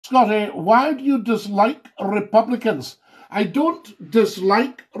Scottie, why do you dislike Republicans? I don't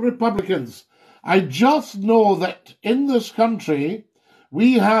dislike Republicans. I just know that in this country,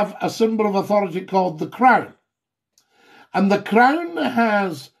 we have a symbol of authority called the Crown. And the Crown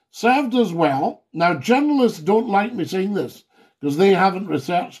has served us well. Now, journalists don't like me saying this because they haven't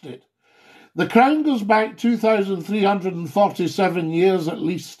researched it. The Crown goes back 2,347 years at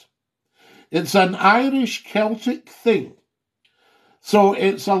least. It's an Irish Celtic thing. So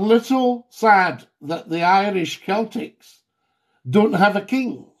it's a little sad that the Irish Celtics don't have a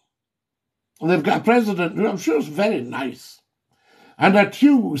king. They've got a president who I'm sure is very nice. And a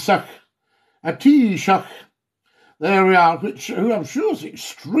Taoiseach, there we are, who I'm sure is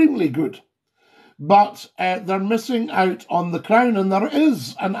extremely good. But they're missing out on the crown, and there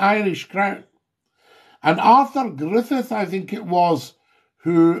is an Irish crown. And Arthur Griffith, I think it was,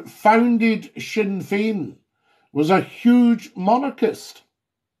 who founded Sinn Féin, was a huge monarchist.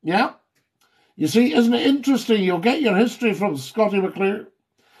 Yeah? You see, isn't it interesting? You'll get your history from Scottie McCLUE.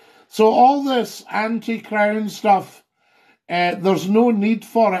 So all this anti-crown stuff, there's no need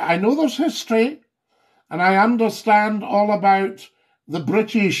for it. I know there's history, and I understand all about the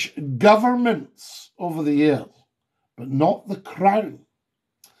British governments over the years, but not the crown.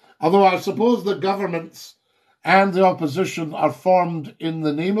 Although I suppose the governments and the opposition are formed in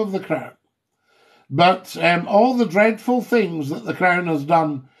the name of the crown. But all the dreadful things that the crown has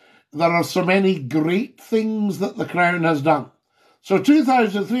done, there are so many great things that the crown has done. So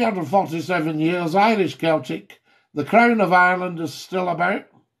 2,347 years, Irish Celtic, the crown of Ireland is still about.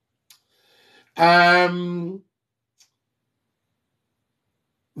 The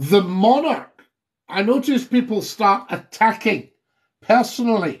monarch, I notice people start attacking,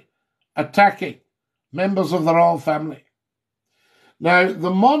 personally attacking members of the royal family. Now, the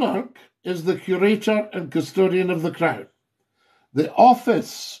monarch is the curator and custodian of the crown. The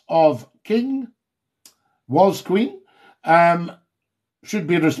office of king, was queen, should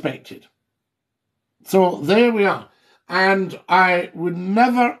be respected. So there we are. And I would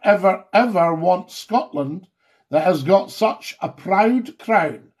never, ever, ever want Scotland that has got such a proud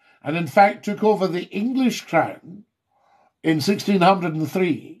crown, and in fact took over the English crown in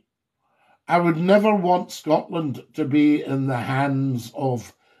 1603. I would never want Scotland to be in the hands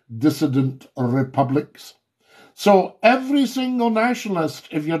of dissident republics. So every single nationalist,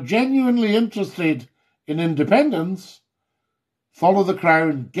 if you're genuinely interested in independence, follow the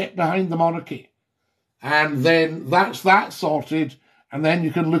crown, get behind the monarchy. And then that's that sorted, and then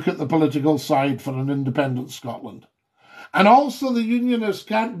you can look at the political side for an independent Scotland. And also the unionists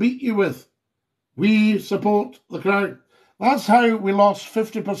can't beat you with, we support the crown. That's how we lost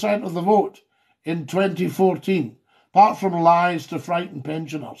 50% of the vote in 2014, apart from lies to frighten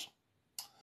pensioners.